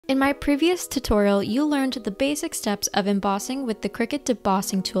In my previous tutorial, you learned the basic steps of embossing with the Cricut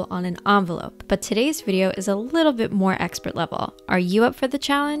Debossing tool on an envelope, but today's video is a little bit more expert level. Are you up for the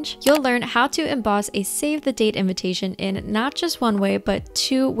challenge? You'll learn how to emboss a save the date invitation in not just one way, but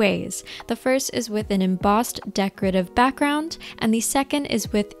two ways. The first is with an embossed decorative background, and the second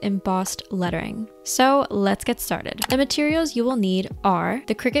is with embossed lettering. So let's get started. The materials you will need are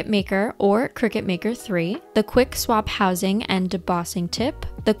the Cricut Maker or Cricut Maker 3, the quick swap housing and debossing tip,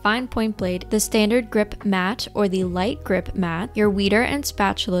 the fine point blade, the standard grip mat or the light grip mat, your weeder and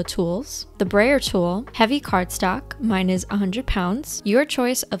spatula tools, the brayer tool, heavy cardstock, mine is 100 pounds, your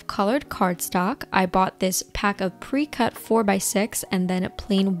choice of colored cardstock. I bought this pack of pre-cut 4x6 and then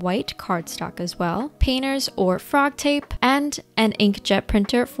plain white cardstock as well, painters or frog tape, and an inkjet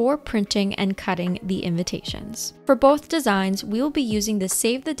printer for printing and cutting the invitations. For both designs, we will be using the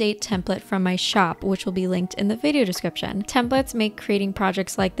save the date template from my shop, which will be linked in the video description. Templates make creating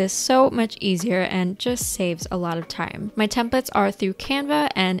projects like this so much easier and just saves a lot of time. My templates are through Canva,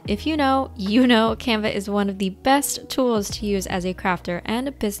 and if you know, Canva is one of the best tools to use as a crafter and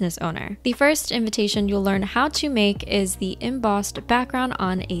a business owner. The first invitation you'll learn how to make is the embossed background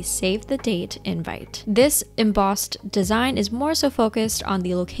on a save the date invite. This embossed design is more so focused on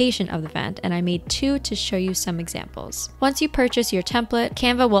the location of the event, and I made two to show you some examples. Once you purchase your template,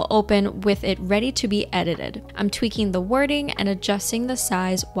 Canva will open with it ready to be edited. I'm tweaking the wording and adjusting the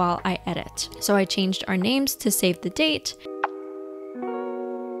size while I edit. So I changed our names to save the date,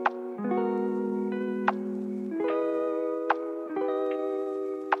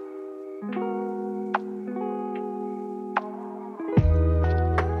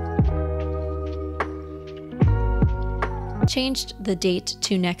 changed the date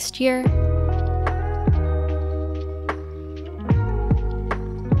to next year,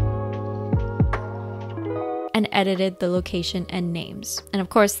 and edited the location and names. And of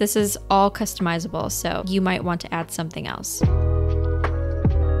course, this is all customizable, so you might want to add something else.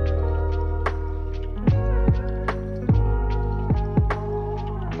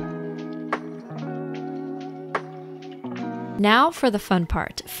 Now for the fun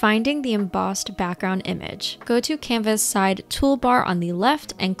part, finding the embossed background image. Go to Canva's side toolbar on the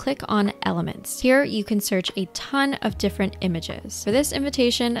left and click on Elements. Here you can search a ton of different images. For this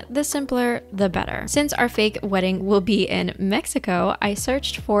invitation, the simpler, the better. Since our fake wedding will be in Mexico, I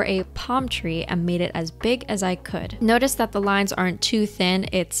searched for a palm tree and made it as big as I could. Notice that the lines aren't too thin,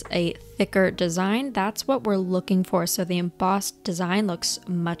 it's a thicker design. That's what we're looking for, so the embossed design looks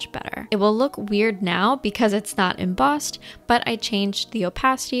much better. It will look weird now because it's not embossed, but I changed the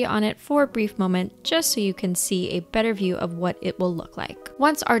opacity on it for a brief moment just so you can see a better view of what it will look like.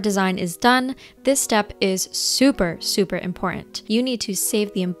 Once our design is done, this step is super important. You need to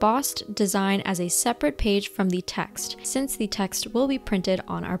save the embossed design as a separate page from the text, since the text will be printed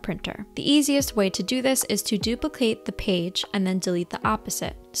on our printer. The easiest way to do this is to duplicate the page and then delete the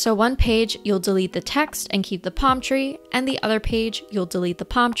opposite. So one page, you'll delete the text and keep the palm tree, and the other page, you'll delete the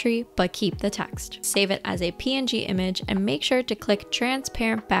palm tree but keep the text. Save it as a PNG image and make sure to click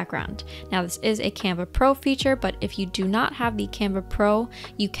Transparent Background. Now this is a Canva Pro feature, but if you do not have the Canva Pro,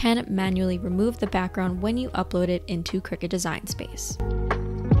 you can manually remove the background when you upload it into Cricut Design Space.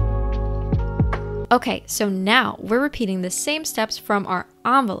 Okay, so now we're repeating the same steps from our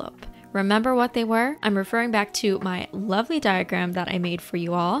envelope. Remember what they were? I'm referring back to my lovely diagram that I made for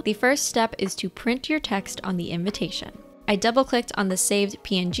you all. The first step is to print your text on the invitation. I double-clicked on the saved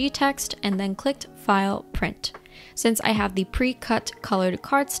PNG text and then clicked File, Print. Since I have the pre-cut colored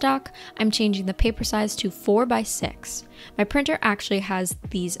cardstock, I'm changing the paper size to 4x6. My printer actually has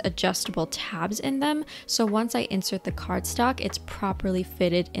these adjustable tabs in them, so once I insert the cardstock, it's properly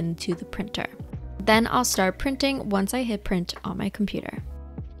fitted into the printer. Then I'll start printing once I hit print on my computer.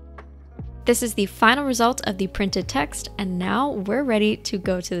 This is the final result of the printed text, and now we're ready to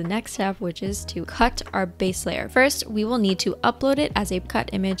go to the next step, which is to cut our base layer. First, we will need to upload it as a cut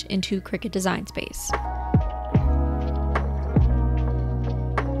image into Cricut Design Space.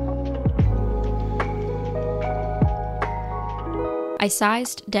 I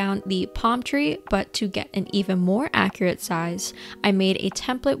sized down the palm tree, but to get an even more accurate size, I made a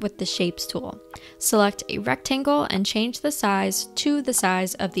template with the Shapes tool. Select a rectangle and change the size to the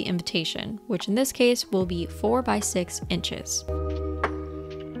size of the invitation, which in this case will be 4x6 inches.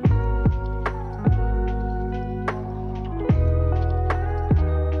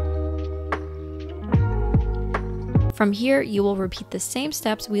 From here, you will repeat the same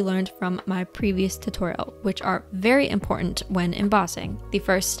steps we learned from my previous tutorial, which are very important when embossing. The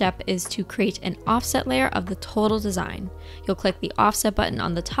first step is to create an offset layer of the total design. You'll click the offset button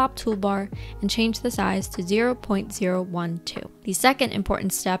on the top toolbar and change the size to 0.012. The second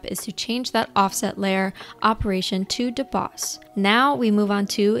important step is to change that offset layer operation to deboss. Now we move on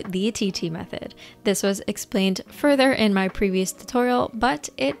to the TT method. This was explained further in my previous tutorial, but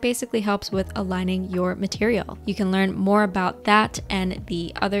it basically helps with aligning your material. You can learn more about that and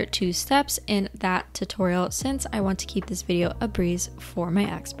the other two steps in that tutorial, since I want to keep this video a breeze for my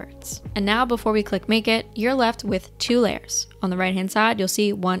experts. And now, before we click Make It, you're left with two layers. On the right hand side, you'll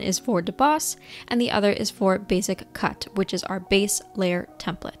see one is for deboss and the other is for basic cut, which is our base layer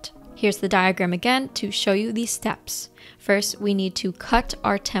template. Here's the diagram again to show you these steps. First, we need to cut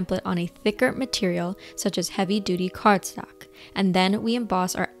our template on a thicker material, such as heavy-duty cardstock, and then we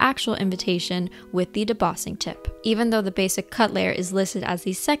emboss our actual invitation with the debossing tip. Even though the basic cut layer is listed as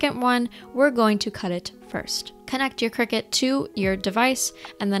the second one, we're going to cut it first. Connect your Cricut to your device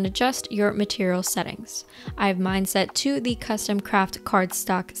and then adjust your material settings. I have mine set to the custom craft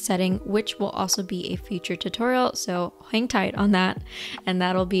cardstock setting, which will also be a future tutorial, so hang tight on that, and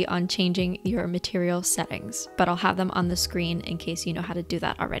that'll be on changing your material settings, but I'll have them on the screen in case you know how to do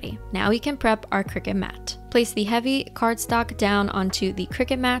that already. Now we can prep our Cricut mat. Place the heavy cardstock down onto the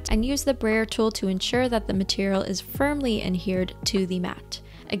Cricut mat and use the brayer tool to ensure that the material is firmly adhered to the mat.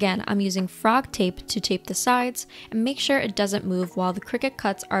 Again, I'm using frog tape to tape the sides and make sure it doesn't move while the Cricut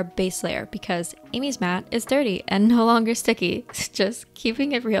cuts our base layer, because Amy's mat is dirty and no longer sticky. Just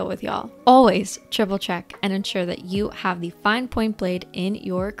keeping it real with y'all. Always triple check and ensure that you have the fine point blade in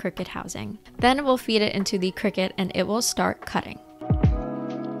your Cricut housing. Then we'll feed it into the Cricut and it will start cutting.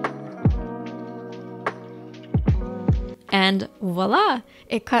 And voila!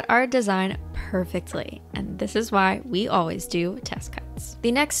 It cut our design perfectly, and this is why we always do test cuts.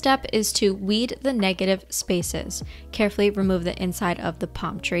 The next step is to weed the negative spaces. Carefully remove the inside of the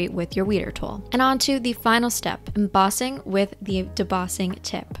palm tree with your weeder tool. And on to the final step, embossing with the debossing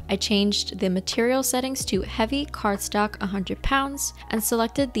tip. I changed the material settings to heavy cardstock 100 pounds and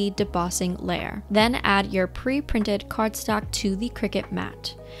selected the debossing layer. Then add your pre-printed cardstock to the Cricut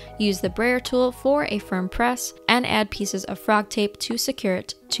mat. Use the brayer tool for a firm press and add pieces of frog tape to secure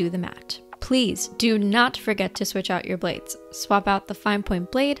it to the mat. Please do not forget to switch out your blades. Swap out the fine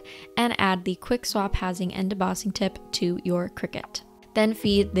point blade and add the quick swap housing and debossing tip to your Cricut. Then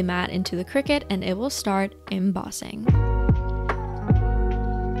feed the mat into the Cricut and it will start embossing.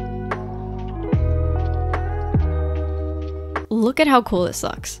 Look at how cool this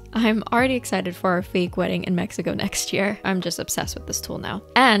looks. I'm already excited for our fake wedding in Mexico next year. I'm just obsessed with this tool now.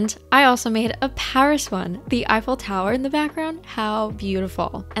 And I also made a Paris one. The Eiffel Tower in the background, how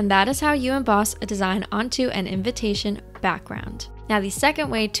beautiful. And that is how you emboss a design onto an invitation background. Now, the second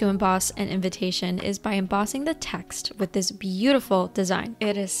way to emboss an invitation is by embossing the text with this beautiful design.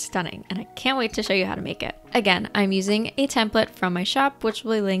 It is stunning, and I can't wait to show you how to make it. Again, I'm using a template from my shop, which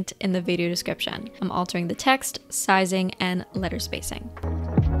will be linked in the video description. I'm altering the text, sizing, and letter spacing.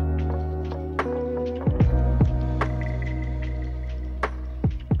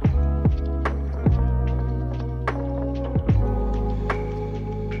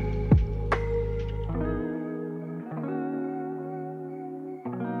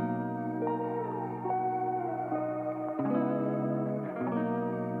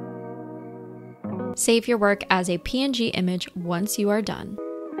 Save your work as a PNG image once you are done.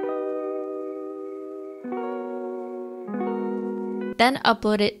 Then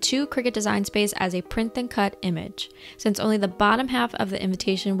upload it to Cricut Design Space as a print and cut image. Since only the bottom half of the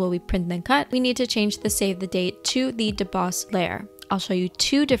invitation will be print and cut, we need to change the save the date to the deboss layer. I'll show you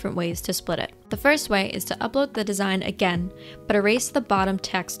two different ways to split it. The first way is to upload the design again, but erase the bottom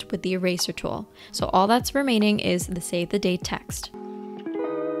text with the eraser tool. So all that's remaining is the save the date text.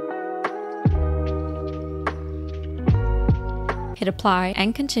 Hit apply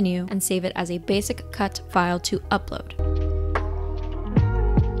and continue and save it as a basic cut file to upload.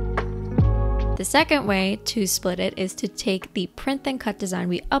 The second way to split it is to take the print and cut design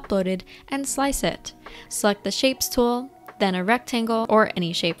we uploaded and slice it. Select the shapes tool, then a rectangle, or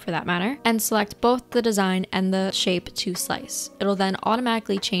any shape for that matter, and select both the design and the shape to slice. It'll then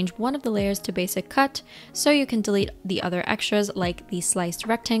automatically change one of the layers to basic cut, so you can delete the other extras like the sliced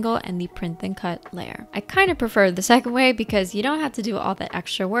rectangle and the print and cut layer. I kind of prefer the second way because you don't have to do all that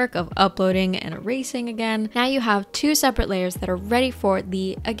extra work of uploading and erasing again. Now you have two separate layers that are ready for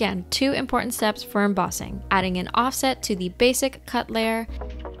the, again, two important steps for embossing: adding an offset to the basic cut layer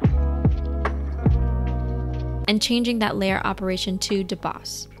and changing that layer operation to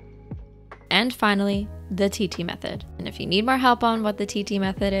deboss. And finally, the TT method. And if you need more help on what the TT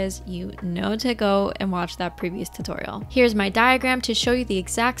method is, you know to go and watch that previous tutorial. Here's my diagram to show you the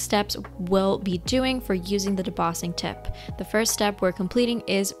exact steps we'll be doing for using the debossing tip. The first step we're completing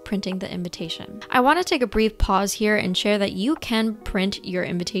is printing the invitation. I want to take a brief pause here and share that you can print your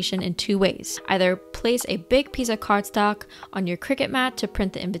invitation in two ways. Either place a big piece of cardstock on your Cricut mat to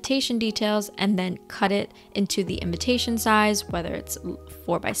print the invitation details and then cut it into the invitation size, whether it's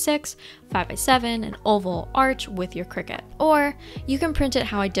 4x6, 5x7, an oval arch with your Cricut. Or you can print it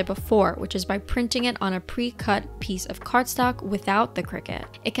how I did before, which is by printing it on a pre-cut piece of cardstock without the Cricut.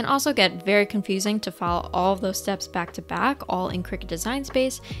 It can also get very confusing to follow all of those steps back to back, all in Cricut Design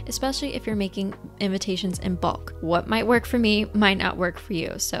Space, especially if you're making invitations in bulk. What might work for me might not work for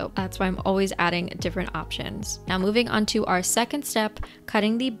you, so that's why I'm always adding different options. Now moving on to our second step,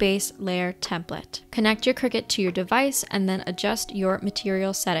 cutting the base layer template. Connect your Cricut to your device and then adjust your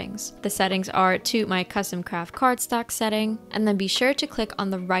material settings. The settings are to my custom craft cardstock setting, and then be sure to click on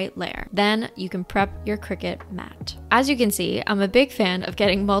the right layer. Then you can prep your Cricut mat. As you can see, I'm a big fan of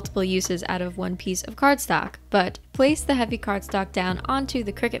getting multiple uses out of one piece of cardstock, but place the heavy cardstock down onto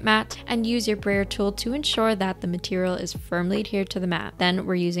the Cricut mat and use your brayer tool to ensure that the material is firmly adhered to the mat. Then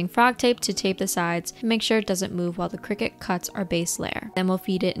we're using frog tape to tape the sides and make sure it doesn't move while the Cricut cuts our base layer. Then we'll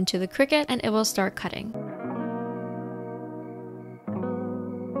feed it into the Cricut and it will start cutting.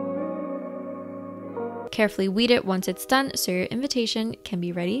 Carefully weed it once it's done so your invitation can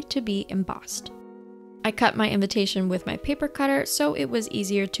be ready to be embossed. I cut my invitation with my paper cutter so it was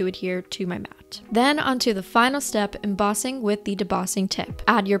easier to adhere to my mat. Then onto the final step, embossing with the debossing tip.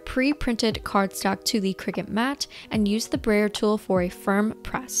 Add your pre-printed cardstock to the Cricut mat and use the brayer tool for a firm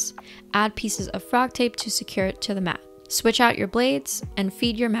press. Add pieces of frog tape to secure it to the mat. Switch out your blades and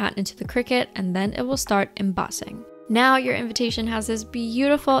feed your mat into the Cricut and then it will start embossing. Now your invitation has this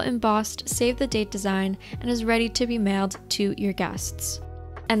beautiful embossed save the date design and is ready to be mailed to your guests.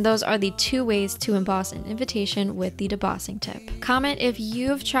 And those are the two ways to emboss an invitation with the debossing tip. Comment if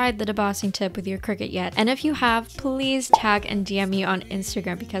you've tried the debossing tip with your Cricut yet, and if you have, please tag and DM me on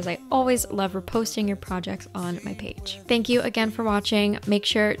Instagram because I always love reposting your projects on my page. Thank you again for watching. Make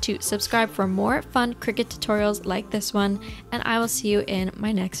sure to subscribe for more fun Cricut tutorials like this one, and I will see you in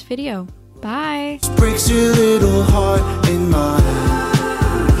my next video. Bye! Breaks your little heart in mine.